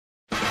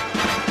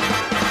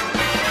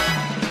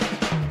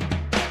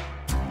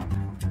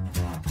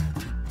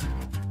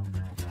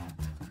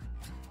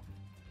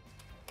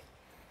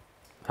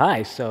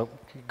Hi, so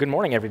good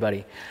morning,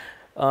 everybody.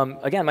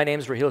 Again, my name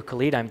is Raheel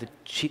Khalid. I'm the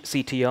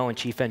CTO and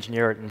Chief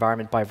Engineer at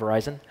Envrmnt by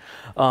Verizon.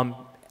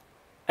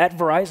 At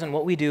Verizon,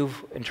 what we do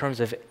in terms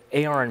of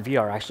AR and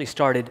VR actually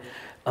started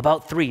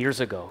about 3 years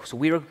ago. So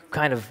we were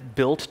kind of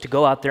built to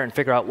go out there and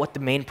figure out what the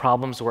main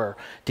problems were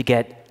to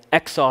get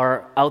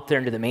XR out there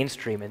into the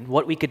mainstream and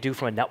what we could do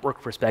from a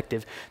network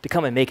perspective to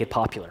come and make it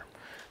popular.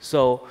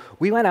 So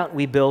we went out and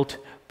we built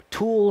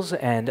tools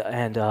and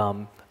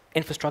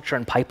infrastructure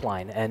and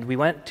pipeline, and we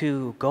went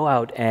to go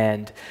out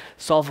and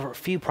solve a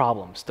few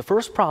problems. The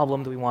first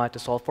problem that we wanted to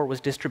solve for was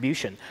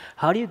distribution.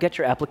 How do you get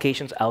your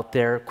applications out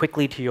there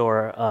quickly to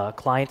your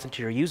clients and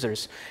to your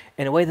users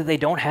in a way that they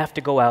don't have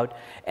to go out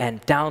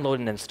and download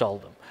and install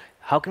them?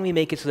 How can we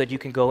make it so that you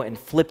can go and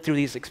flip through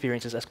these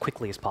experiences as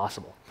quickly as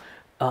possible?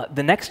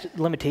 The next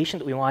limitation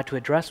that we wanted to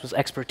address was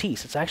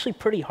expertise. It's actually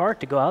pretty hard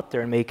to go out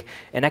there and make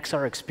an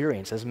XR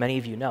experience, as many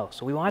of you know.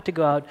 So we wanted to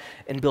go out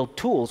and build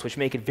tools which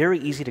make it very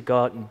easy to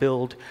go out and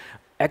build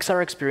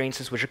XR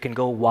experiences which can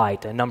go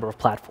wide to a number of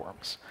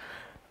platforms.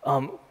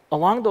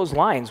 Along those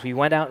lines, we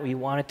went out and we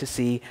wanted to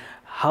see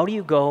how do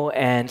you go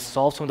and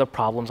solve some of the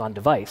problems on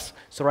device.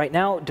 So right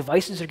now,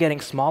 devices are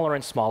getting smaller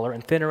and smaller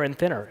and thinner.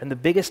 And the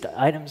biggest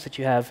items that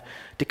you have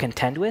to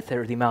contend with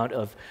are the amount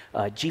of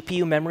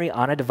GPU memory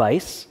on a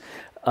device,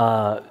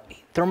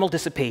 thermal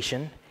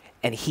dissipation,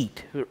 and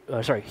heat.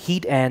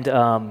 Heat and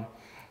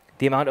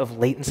the amount of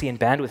latency and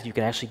bandwidth you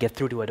can actually get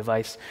through to a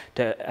device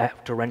to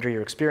render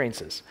your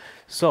experiences.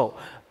 So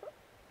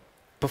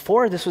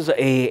before, this was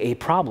a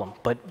problem,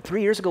 but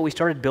 3 years ago, we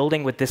started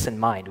building with this in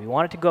mind. We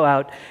wanted to go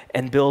out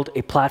and build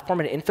a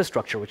platform and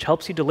infrastructure which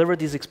helps you deliver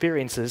these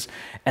experiences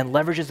and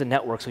leverages the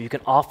network so you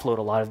can offload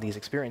a lot of these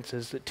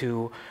experiences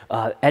to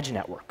edge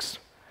networks.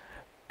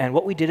 And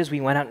what we did is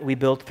we went out and we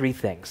built three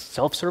things: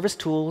 self-service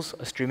tools,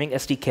 a streaming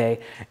SDK,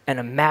 and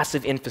a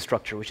massive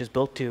infrastructure which is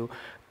built to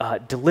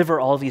deliver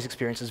all of these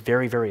experiences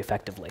very, very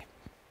effectively.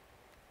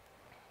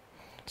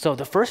 So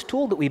the first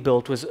tool that we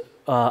built was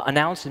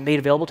announced and made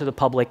available to the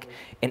public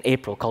in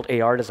April, called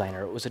AR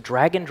Designer. It was a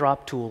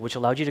drag-and-drop tool which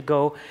allowed you to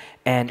go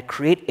and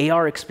create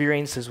AR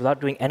experiences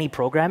without doing any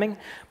programming,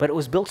 but it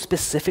was built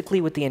specifically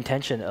with the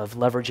intention of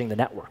leveraging the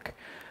network.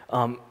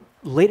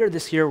 Later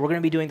this year, we're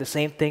going to be doing the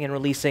same thing and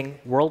releasing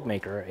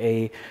WorldMaker,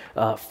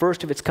 a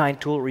first-of-its-kind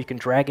tool where you can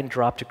drag and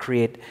drop to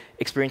create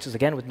experiences,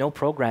 again, with no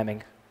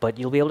programming, but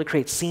you'll be able to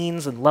create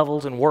scenes and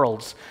levels and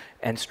worlds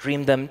and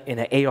stream them in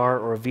an AR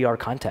or a VR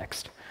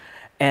context.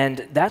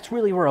 And that's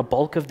really where a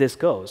bulk of this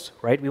goes,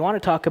 right? We want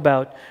to talk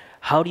about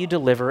how do you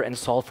deliver and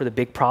solve for the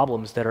big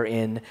problems that are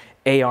in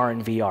AR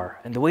and VR.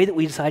 And the way that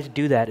we decided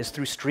to do that is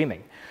through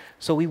streaming.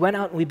 So we went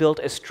out and we built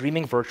a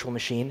streaming virtual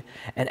machine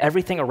and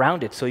everything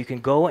around it so you can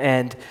go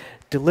and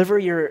deliver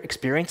your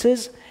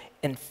experiences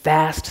in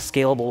fast,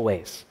 scalable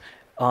ways.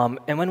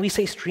 And when we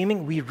say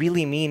streaming, we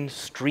really mean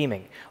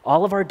streaming.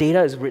 All of our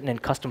data is written in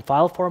custom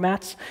file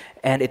formats,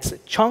 and it's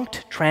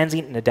chunked,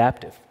 transient, and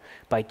adaptive.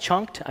 By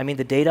chunked, I mean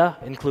the data,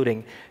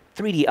 including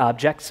 3D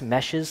objects,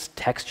 meshes,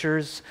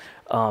 textures,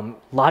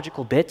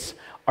 logical bits,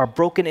 are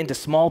broken into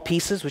small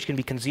pieces which can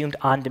be consumed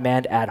on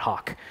demand ad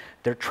hoc.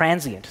 They're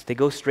transient. They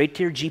go straight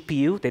to your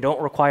GPU. They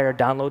don't require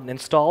download and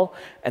install,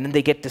 and then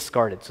they get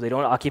discarded, so they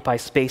don't occupy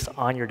space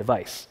on your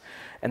device.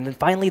 And then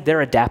finally,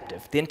 they're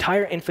adaptive. The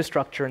entire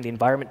infrastructure and the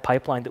environment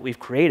pipeline that we've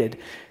created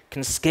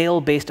can scale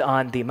based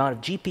on the amount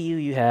of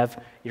GPU you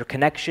have, your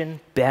connection,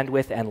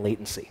 bandwidth, and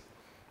latency.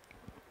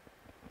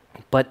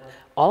 But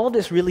all of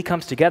this really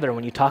comes together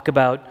when you talk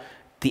about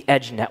the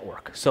edge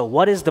network. So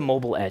what is the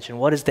mobile edge, and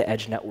what is the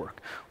edge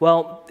network?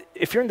 Well,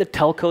 if you're in the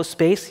telco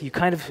space, you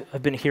kind of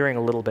have been hearing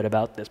a little bit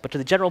about this, but to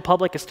the general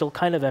public, it's still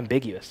kind of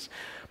ambiguous.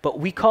 But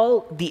we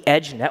call the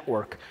edge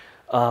network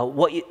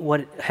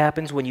what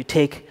happens when you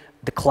take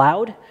the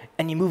cloud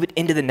and you move it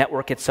into the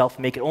network itself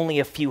and make it only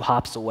a few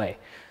hops away.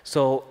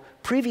 So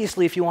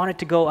previously, if you wanted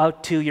to go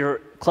out to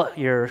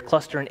your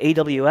cluster in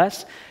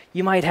AWS,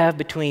 you might have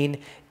between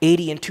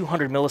 80 and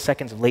 200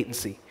 milliseconds of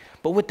latency.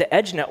 But with the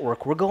edge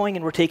network, we're going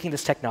and we're taking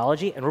this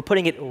technology and we're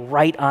putting it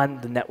right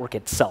on the network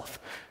itself.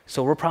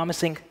 So we're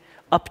promising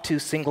up to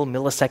single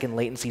millisecond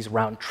latencies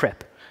round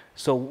trip.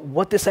 So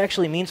what this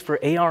actually means for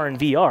AR and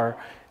VR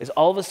is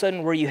all of a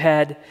sudden where you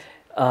had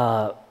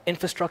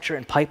infrastructure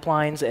and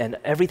pipelines and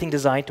everything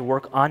designed to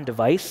work on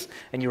device,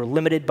 and you're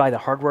limited by the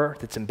hardware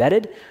that's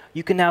embedded,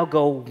 you can now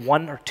go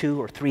 1 or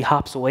 2 or 3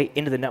 hops away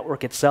into the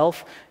network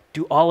itself,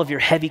 do all of your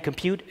heavy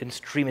compute, and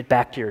stream it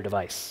back to your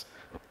device.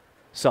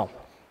 So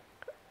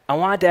I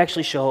wanted to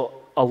actually show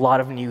a lot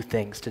of new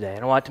things today,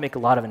 and I wanted to make a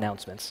lot of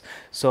announcements.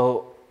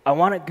 So I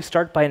want to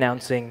start by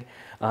announcing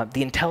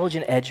the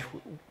intelligent edge,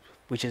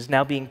 which is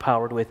now being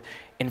powered with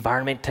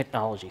Envrmnt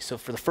technology. So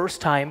for the first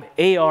time,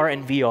 AR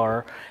and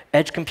VR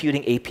edge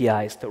computing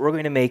APIs that we're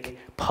going to make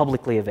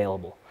publicly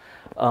available.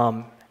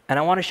 And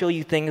I want to show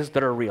you things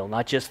that are real,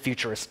 not just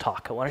futurist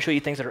talk. I want to show you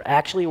things that are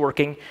actually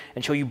working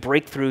and show you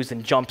breakthroughs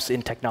and jumps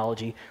in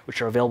technology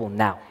which are available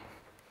now.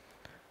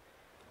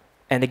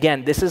 And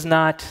again, this is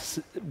not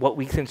what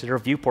we consider a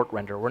viewport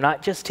render. We're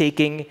not just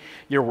taking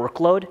your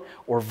workload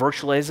or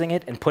virtualizing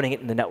it and putting it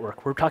in the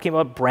network. We're talking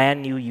about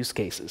brand new use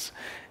cases.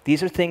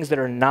 These are things that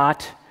are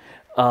not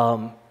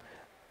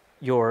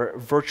your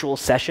virtual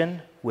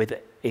session with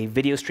a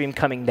video stream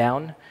coming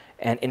down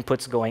and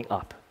inputs going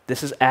up.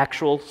 This is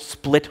actual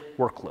split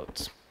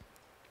workloads.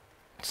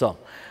 So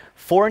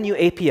 4 new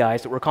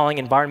APIs that we're calling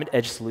Environment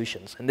Edge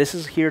Solutions. And this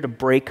is here to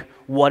break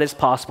what is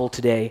possible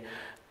today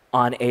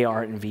on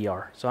AR and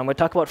VR. So I'm going to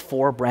talk about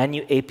 4 brand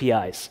new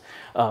APIs.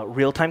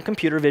 Real-time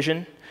computer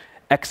vision,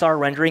 XR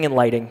rendering and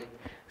lighting,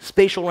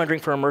 spatial rendering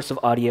for immersive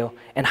audio,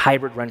 and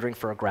hybrid rendering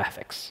for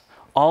graphics.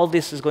 All of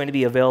this is going to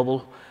be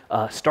available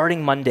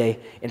starting Monday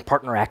in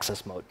partner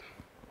access mode.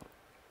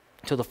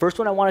 So the first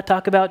one I want to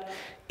talk about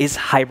is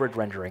hybrid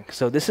rendering.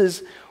 So this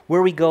is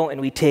where we go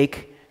and we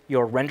take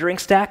your rendering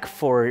stack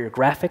for your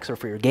graphics or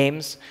for your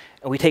games,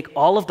 and we take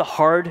all of the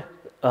hard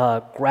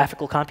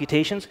graphical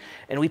computations,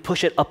 and we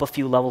push it up a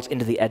few levels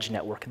into the edge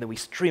network, and then we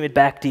stream it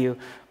back to you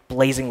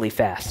blazingly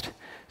fast.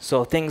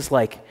 So things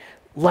like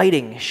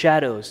lighting,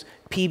 shadows,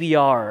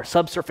 PBR,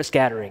 subsurface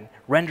scattering,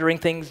 rendering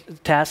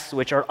tasks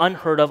which are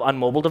unheard of on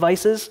mobile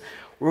devices,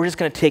 we're just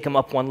going to take them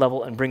up one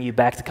level and bring you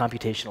back to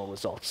computational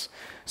results.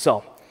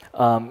 So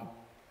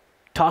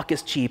talk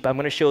is cheap. I'm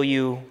going to show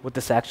you what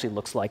this actually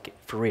looks like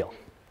for real.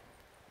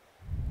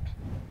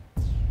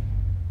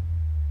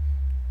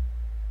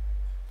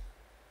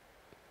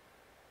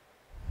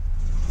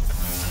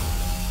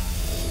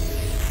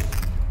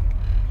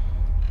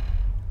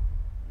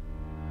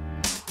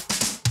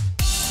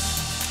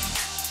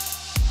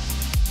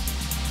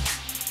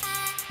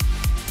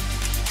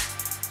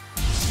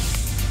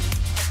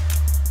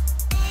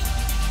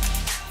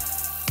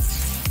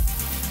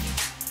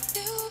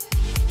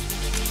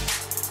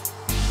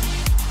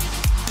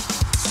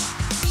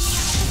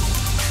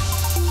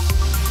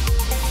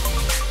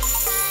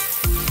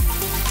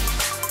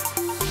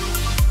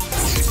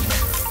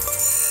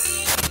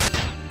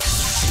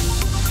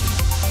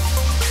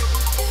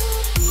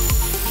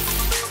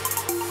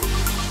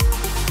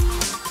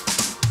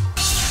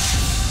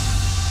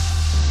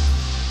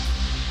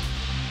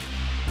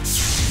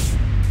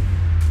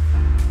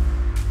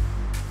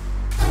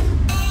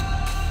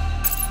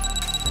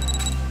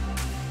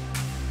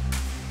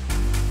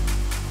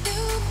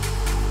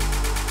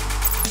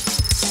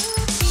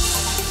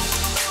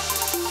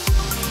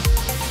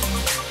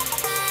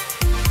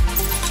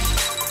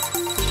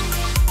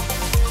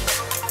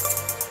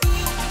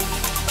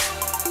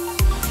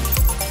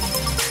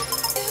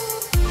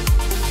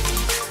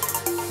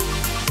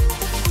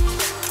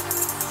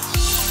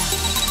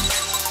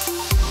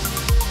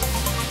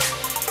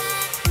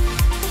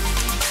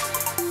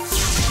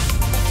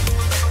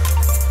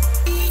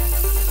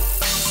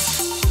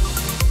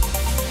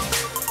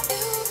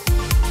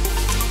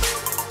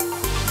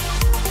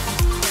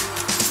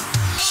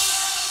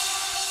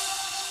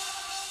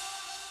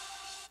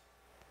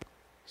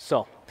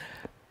 So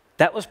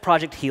that was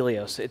Project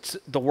Helios. It's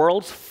the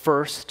world's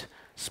first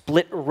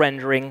split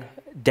rendering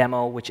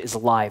demo, which is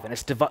live, and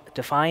it's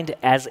defined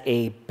as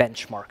a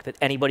benchmark that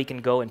anybody can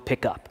go and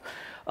pick up.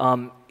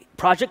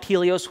 Project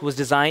Helios was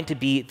designed to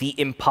be the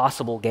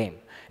impossible game.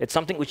 It's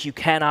something which you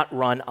cannot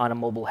run on a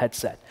mobile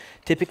headset.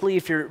 Typically,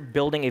 if you're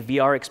building a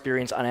VR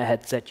experience on a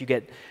headset, you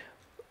get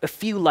a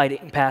few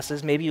lighting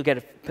passes. Maybe you'll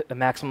get a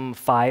maximum of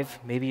 5.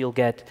 Maybe you'll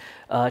get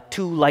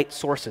 2 light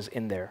sources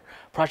in there.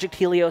 Project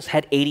Helios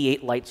had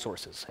 88 light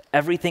sources.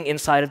 Everything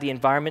inside of the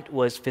environment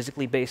was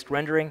physically based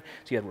rendering.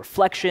 So you had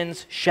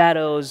reflections,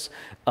 shadows,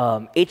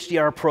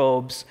 HDR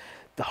probes,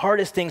 the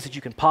hardest things that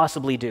you can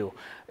possibly do.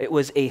 It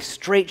was a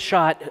straight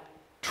shot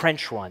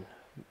trench run,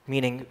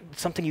 meaning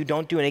something you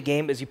don't do in a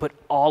game is you put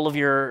all of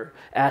your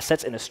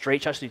assets in a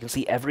straight shot so you can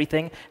see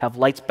everything, have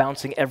lights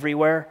bouncing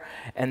everywhere,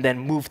 and then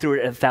move through it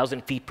at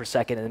 1,000 feet per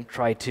second and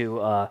try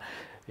to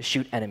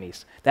shoot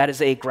enemies. That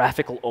is a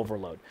graphical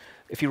overload.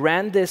 If you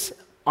ran this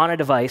on a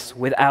device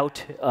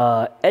without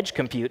edge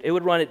compute, it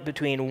would run it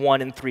between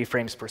 1 and 3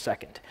 frames per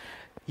second.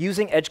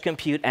 Using edge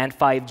compute and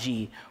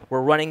 5G,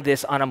 we're running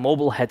this on a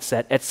mobile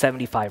headset at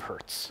 75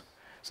 hertz.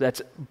 So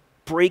that's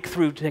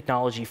breakthrough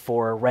technology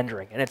for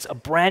rendering. And it's a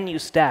brand new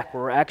stack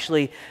where we're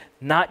actually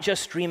not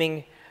just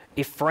streaming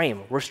a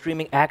frame, we're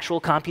streaming actual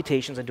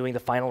computations and doing the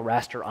final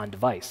raster on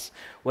device.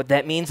 What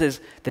that means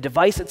is the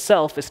device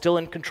itself is still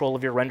in control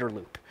of your render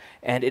loop,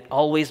 and it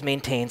always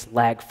maintains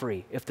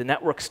lag-free. If the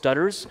network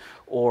stutters,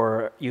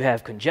 or you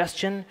have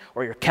congestion,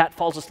 or your cat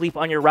falls asleep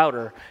on your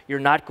router, you're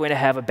not going to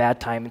have a bad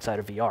time inside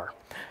of VR.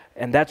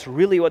 And that's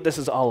really what this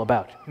is all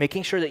about,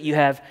 making sure that you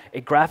have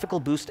a graphical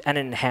boost and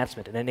an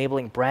enhancement and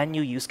enabling brand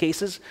new use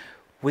cases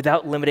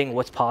without limiting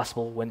what's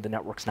possible when the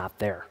network's not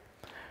there.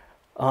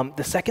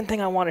 The second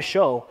thing I want to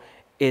show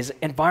is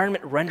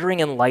environment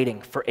rendering and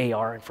lighting for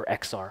AR and for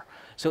XR.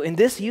 So in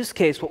this use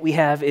case, what we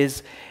have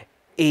is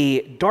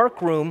a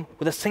dark room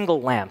with a single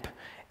lamp.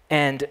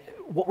 And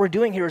what we're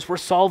doing here is we're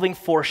solving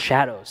for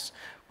shadows.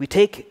 We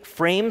take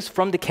frames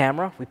from the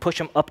camera, we push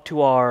them up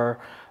to our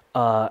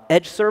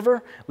edge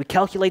server, we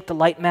calculate the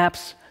light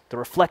maps, the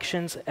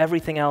reflections,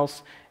 everything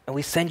else, and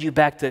we send you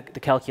back the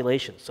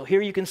calculations. So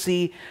here you can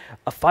see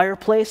a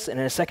fireplace, and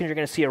in a second you're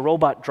going to see a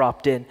robot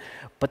dropped in.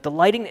 But the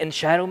lighting and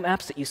shadow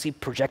maps that you see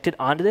projected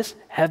onto this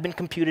have been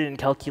computed and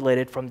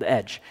calculated from the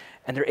edge,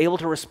 and they're able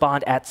to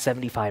respond at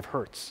 75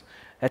 hertz.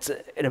 That's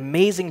an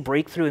amazing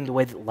breakthrough in the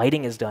way that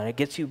lighting is done. It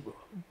gets you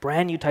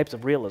brand new types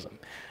of realism.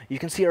 You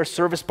can see our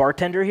service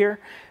bartender here.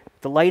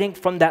 The lighting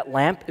from that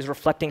lamp is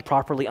reflecting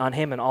properly on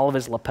him and all of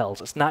his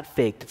lapels. It's not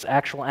faked. It's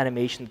actual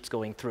animation that's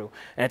going through,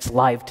 and it's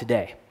live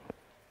today.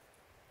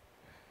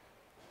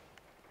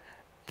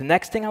 The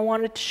next thing I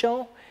wanted to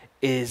show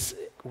is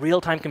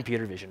real-time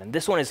computer vision, and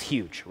this one is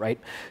huge, right?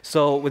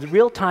 So with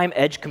real-time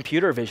edge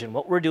computer vision,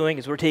 what we're doing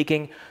is we're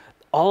taking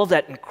all of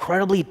that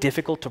incredibly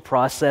difficult to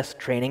process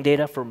training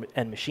data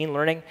and machine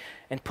learning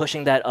and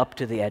pushing that up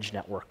to the edge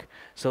network.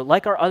 So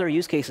like our other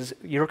use cases,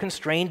 you're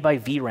constrained by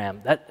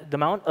VRAM. The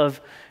amount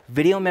of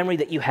video memory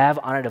that you have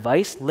on a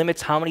device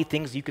limits how many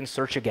things you can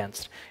search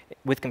against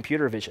with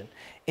computer vision.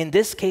 In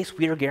this case,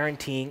 we are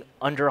guaranteeing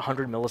under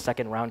 100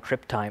 millisecond round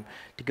trip time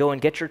to go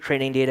and get your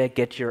training data,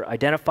 get your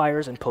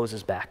identifiers and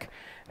poses back.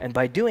 And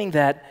by doing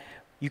that,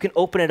 you can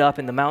open it up,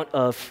 and the amount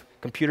of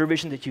computer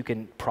vision that you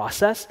can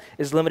process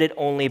is limited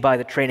only by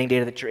the training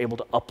data that you're able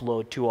to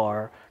upload to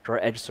our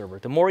edge server.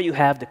 The more you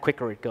have, the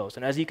quicker it goes.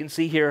 And as you can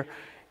see here,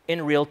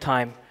 in real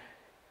time,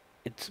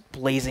 it's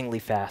blazingly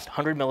fast.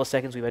 100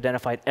 milliseconds, we've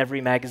identified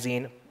every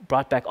magazine,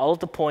 brought back all of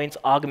the points,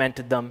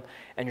 augmented them,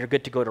 and you're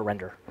good to go to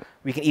render.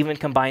 We can even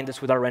combine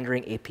this with our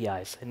rendering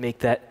APIs and make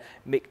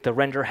the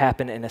render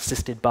happen and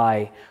assisted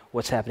by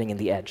what's happening in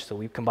the edge. So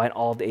we combine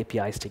all of the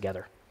APIs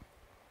together.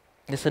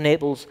 This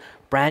enables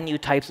brand new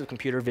types of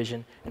computer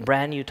vision and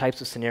brand new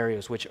types of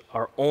scenarios, which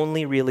are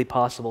only really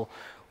possible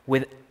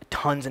with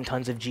tons and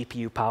tons of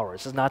GPU power.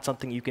 This is not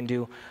something you can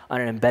do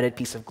on an embedded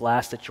piece of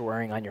glass that you're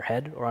wearing on your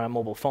head or on a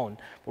mobile phone.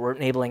 But we're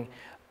enabling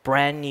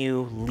brand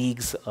new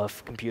leagues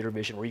of computer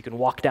vision where you can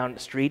walk down the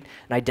street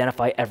and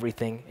identify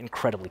everything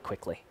incredibly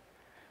quickly.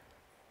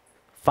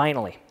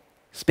 Finally,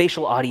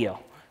 spatial audio.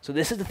 So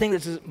this is the thing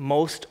that's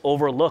most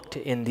overlooked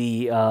in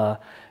the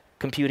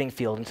computing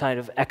field, inside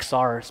of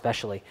XR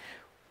especially.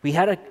 We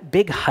had a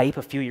big hype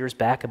a few years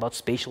back about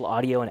spatial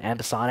audio and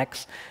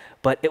ambisonics,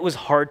 but it was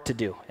hard to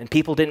do, and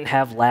people didn't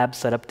have labs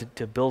set up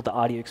to build the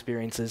audio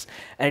experiences,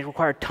 and it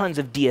required tons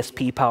of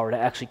DSP power to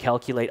actually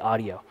calculate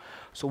audio.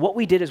 So what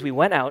we did is we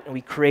went out and we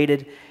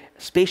created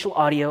spatial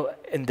audio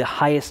in the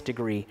highest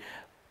degree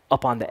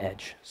up on the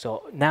edge.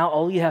 So now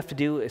all you have to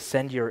do is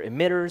send your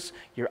emitters,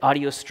 your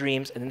audio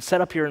streams, and then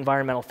set up your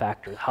environmental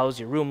factors. How's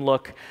your room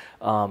look,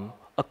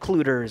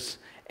 occluders,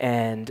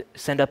 and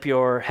send up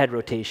your head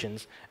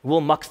rotations.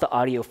 We'll mux the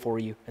audio for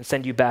you and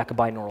send you back a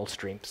binaural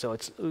stream. So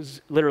it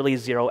was literally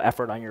zero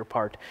effort on your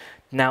part.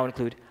 Now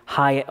include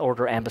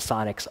high-order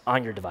ambisonics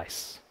on your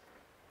device.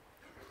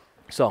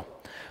 So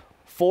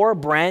 4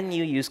 brand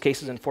new use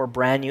cases and 4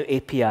 brand new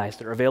APIs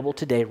that are available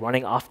today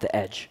running off the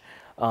edge,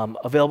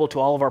 available to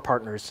all of our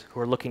partners who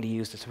are looking to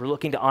use this. We're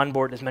looking to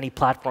onboard as many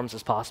platforms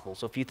as possible.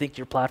 So if you think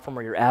your platform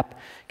or your app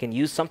can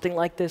use something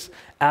like this,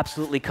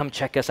 absolutely come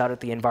check us out at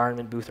the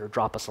Envrmnt booth or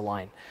drop us a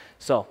line.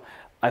 So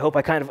I hope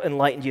I kind of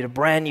enlightened you to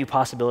brand new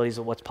possibilities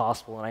of what's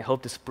possible, and I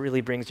hope this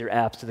really brings your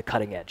apps to the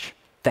cutting edge.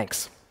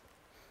 Thanks.